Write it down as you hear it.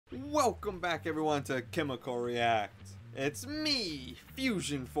Welcome back everyone to Chemical React. It's me,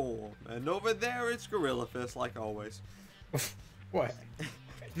 Fusion Form, and over there it's Gorilla Fist like always. What?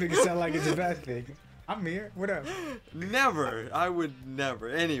 Make it sound like it's a bad thing. I'm here. What up? Never. I would never.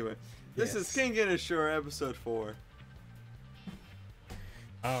 Anyway, this Yes. is Kengan Ashura episode 4.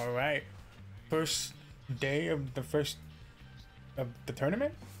 All right. First day of the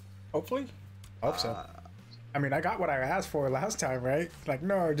tournament. Hopefully. Hope so. I mean, I got what I asked for last time, right? Like,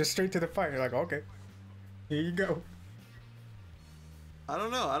 no, just straight to the fight. You're like, okay, here you go. I don't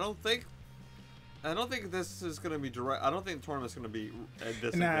know. I don't think this is gonna be direct. I don't think the tournament's gonna be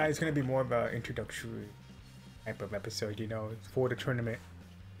this. Nah, it's gonna be more of an introductory type of episode, you know, for the tournament.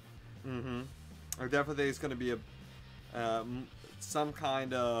 Mm-hmm. I definitely think it's gonna be a some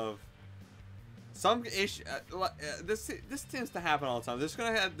kind of issue. This tends to happen all the time.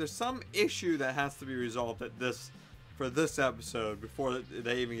 There's some issue that has to be resolved for this episode before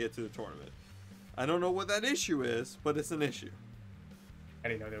they even get to the tournament. I don't know what that issue is, but it's an issue. I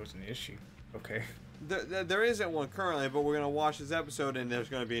didn't know there was an issue. Okay. There isn't one currently, but we're gonna watch this episode and there's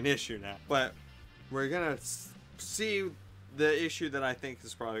gonna be an issue now. But we're gonna see the issue that I think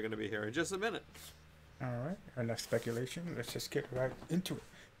is probably gonna be here in just a minute. All right. Enough speculation. Let's just get right into it.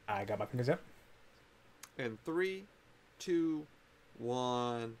 I got my fingers up. In 3, 2,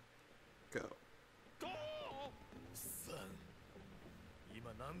 1, go. What's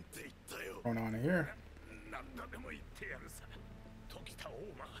going on here?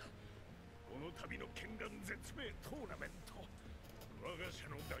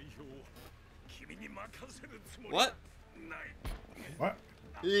 What? What?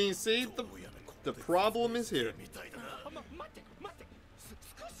 You see, the problem is here.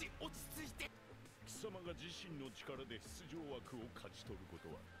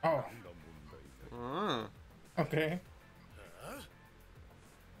 Oh. Okay.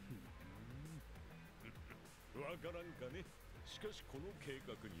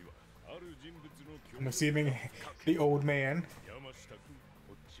 I'm assuming the old man.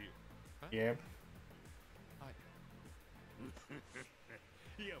 Yep.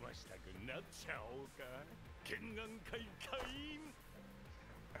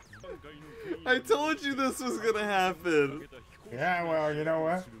 I told you this was gonna happen. Yeah, well, you know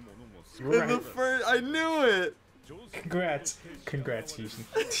what? You were In the right. first, I knew it. Congrats. Congrats, Fusion.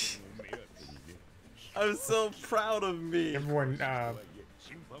 I'm so proud of me. Everyone, I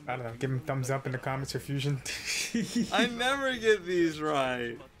don't know, give him thumbs up in the comments for Fusion. I never get these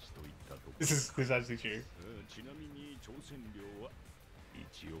right. This is actually true.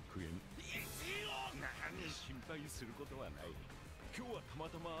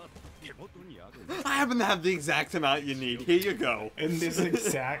 I happen to have the exact amount you need. Here you go. In this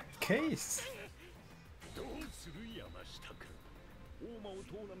exact case.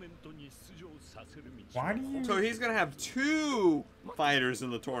 Why do you... So he's gonna have 2 fighters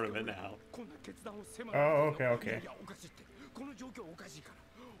in the tournament now. Oh, okay.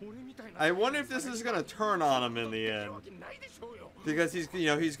 I wonder if this is gonna turn on him in the end, because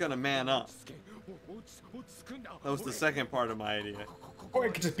he's gonna man up. That was the second part of my idea. Or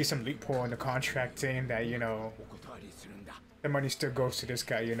it could just be some loophole in the contract saying that, you know, the money still goes to this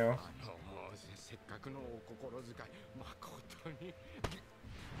guy, you know.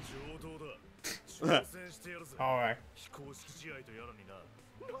 Alright.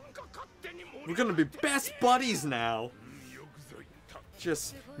 We're gonna be best buddies now.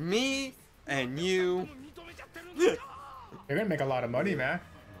 Just me and you. You're gonna make a lot of money, man.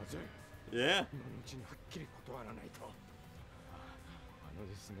 Yeah.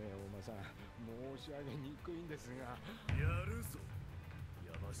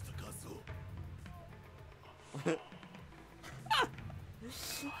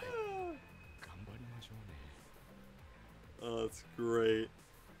 Oh, that's great.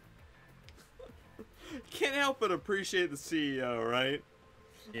 Can't help but appreciate the CEO, right?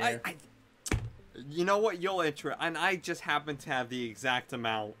 Yeah. You know what? You'll enter, and I just happen to have the exact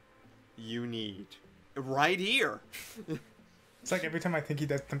amount you need right here. It's like every time I think he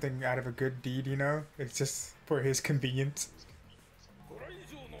does something out of a good deed, you know, it's just for his convenience.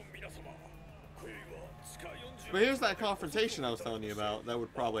 But here's that confrontation I was telling you about that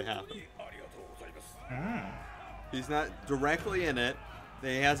would probably happen. He's not directly in it.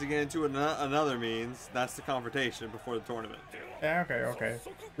 He has to get into another means. That's the confrontation before the tournament. Yeah, okay.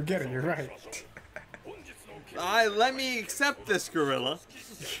 We get it, you're right. Let me accept this, Gorilla.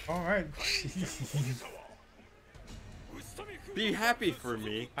 Alright. Be happy for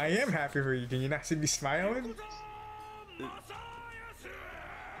me. I am happy for you. Can you not see me smiling?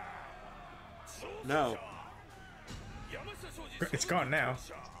 No. It's gone now.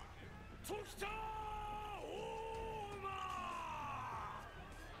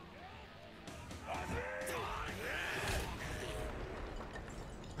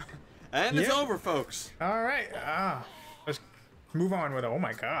 And it's over, folks. All right. Let's move on with it. Oh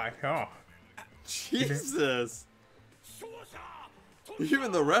my god. Oh. Jesus.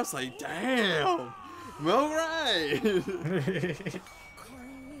 Even the refs like, damn. All right.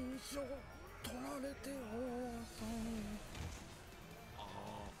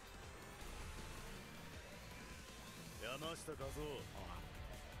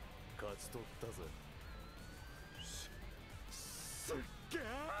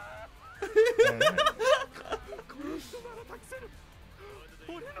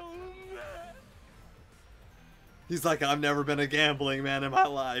 He's like, I've never been a gambling man in my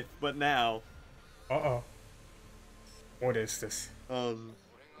life, but now. Uh-oh. What is this? Oh.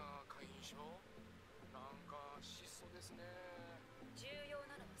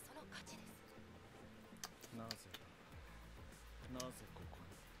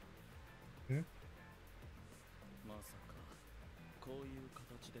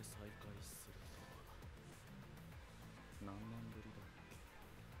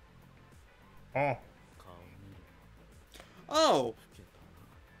 Oh.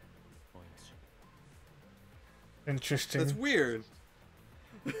 Interesting. That's weird.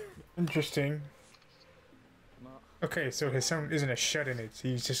 Interesting. Okay, so his son isn't a shut-in.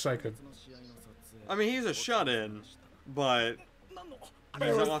 He's just like a... I mean, he's a shut-in, but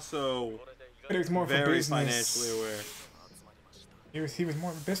he's also But it was more very for business. financially aware. He was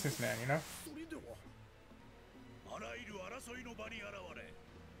more of a businessman, you know?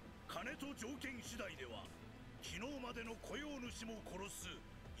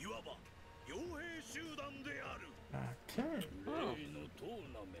 Okay. Oh.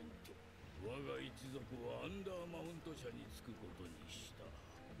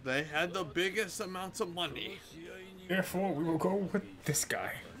 They had the biggest amounts of money. Therefore, we will go with this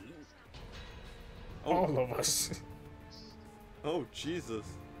guy. Oh. All of us. Oh, Jesus.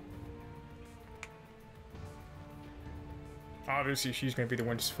 Obviously, she's gonna be the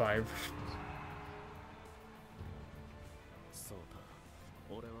one to survive.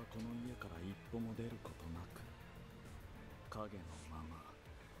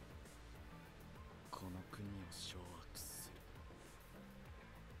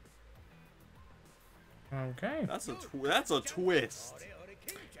 Okay. That's a twist.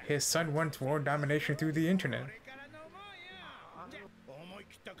 His son wants world domination through the internet.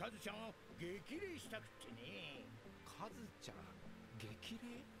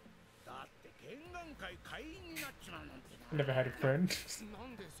 Never had a friend.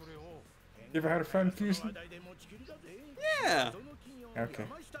 You ever had a friend, Fusion? Yeah. Okay.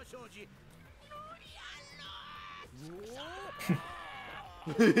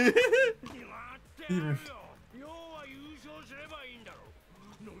 Even.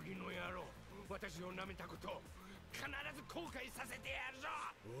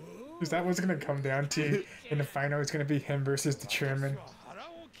 Is that what's gonna come down to in the final? It's gonna be him versus the chairman.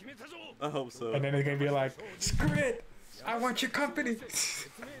 I hope so. And then they're gonna be like, screw it! I want your company!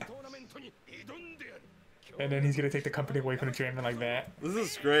 And then he's gonna take the company away from the chairman like that. This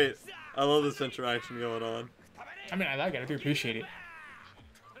is great. I love this interaction going on. I mean, I like it. I do appreciate it.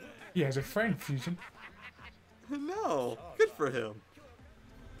 He has a friend, Fusion. No. Good for him.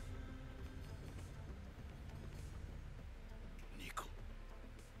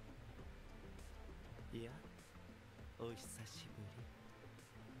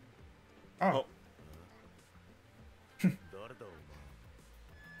 Oh.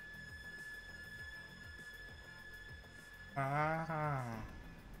 Ah.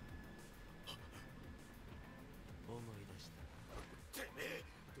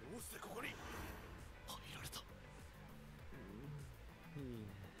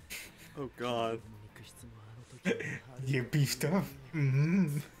 Oh, God. You beefed up.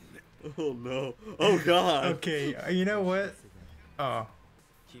 Mm-hmm. Oh, no. Oh, God. Okay, you know what? Oh.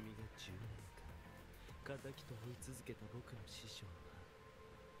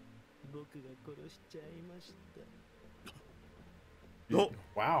 Oh.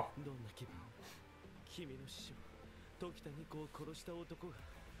 Wow.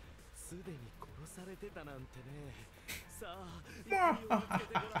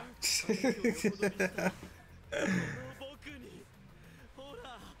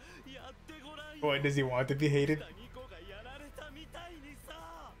 Boy, does he want to be hated?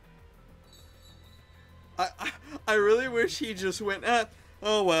 I really wish he just went,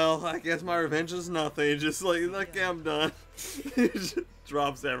 oh well, I guess my revenge is nothing. Just like, okay, I'm done. He just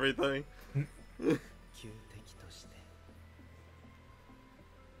drops everything.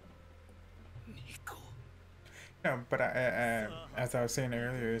 No, but as I was saying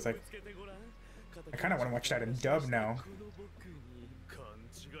earlier, it's like I kind of want to watch that in dub now.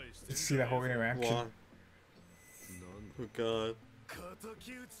 To see that whole interaction. What? Oh God.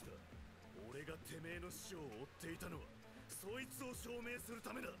 俺がてめえの師匠を追っていたのはそいつを証明する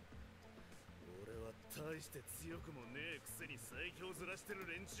ためだ。俺は大して強くもねえくせに最強ずらしてる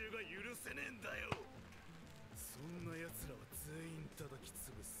連中が許せねえんだよ。そんな奴らは全員叩き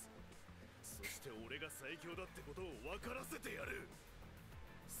潰す。そして俺が最強だってことを分からせてやる。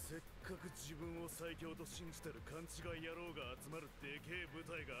せっかく自分を最強と信じてる勘違い野郎が集まるでけえ舞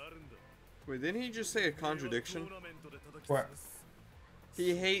台があるんだ。 Wait, didn't he just say a contradiction? What?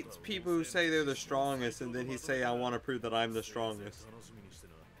 He hates people who say they're the strongest, and then he say, "I want to prove that I'm the strongest."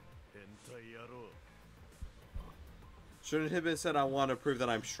 Shouldn't it have been said, "I want to prove that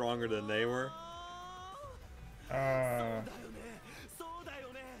I'm stronger than they were"? Okay.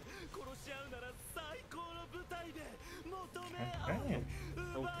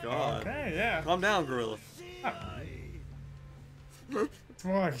 Oh God! Okay, yeah. Calm down, Gorilla. Come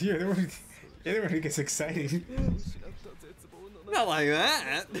on, you're the one who gets excited. Not like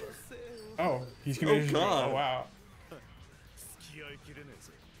that. Oh, he's gonna. Oh, God. Oh wow.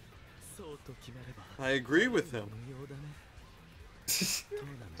 I agree with him.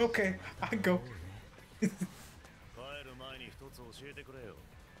 Okay, I go.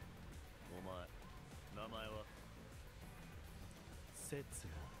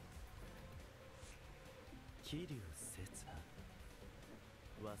 Kiryu Setsuna.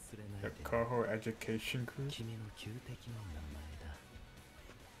 The cohort education crew.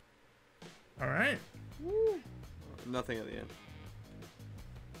 All right. Nothing at the end.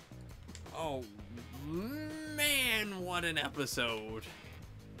 Oh man, what an episode!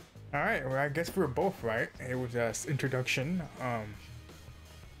 All right. Well, I guess we were both right. It was just introduction,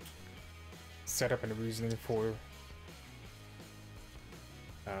 setup, and the reasoning for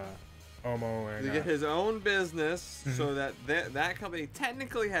Ohma and To get his own business, so that that company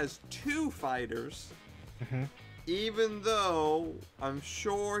technically has 2 fighters. Even though I'm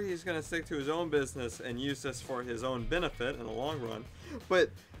sure he's gonna stick to his own business and use this for his own benefit in the long run.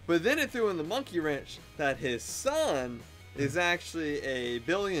 But then it threw in the monkey wrench that his son is actually a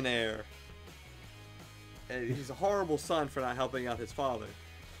billionaire. And he's a horrible son for not helping out his father.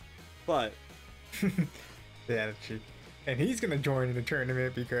 But yeah, that's true. And he's gonna join the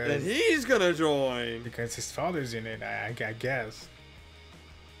tournament because his father's in it. I guess.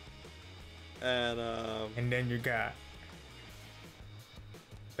 And then you got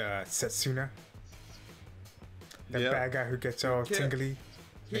Setsuna, the bad guy who gets all tingly.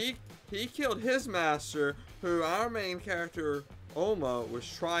 He killed his master, who our main character Ohma was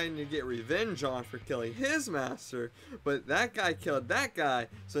trying to get revenge on for killing his master, but that guy killed that guy,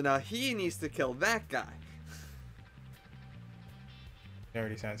 so now he needs to kill that guy. That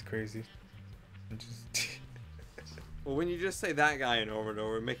already sounds crazy. Well, when you just say that guy and over,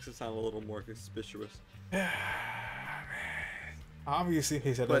 it makes it sound a little more conspicuous. Obviously,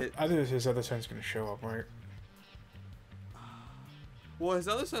 his other son's gonna show up, right? Well, his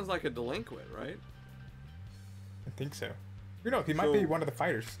other son's like a delinquent, right? I think so. You know, he might be one of the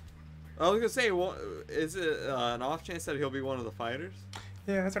fighters. I was gonna say, well, is it an off chance that he'll be one of the fighters?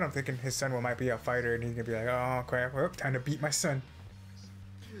 Yeah, that's what I'm thinking. His son might be a fighter, and he's gonna be like, "Oh crap, well, time to beat my son."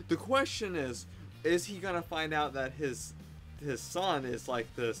 The question is he gonna find out that his son is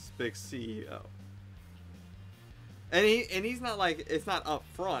like this big CEO? And he's not like, it's not up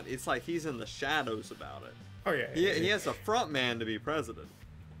front. It's like he's in the shadows about it. Oh yeah. He has a front man to be president.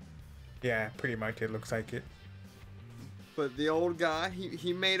 Yeah, pretty much. It looks like it. But the old guy,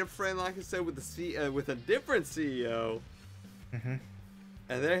 he made a friend, like I said, with with a different CEO. And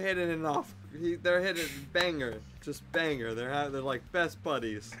they're hitting it off. They're hitting banger, just banger. They're like best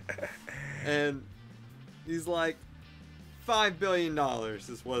buddies. And he's like, $5 billion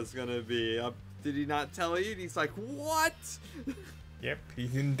is what it's gonna be. Did he not tell you? And he's like, what? Yep,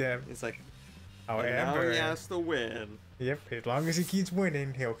 he's in debt. It's like, however, now he has to win. Yep, as long as he keeps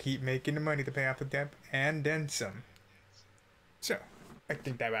winning, he'll keep making the money to pay off the debt and then some. So, I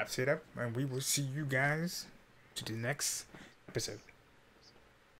think that wraps it up, and we will see you guys to the next episode.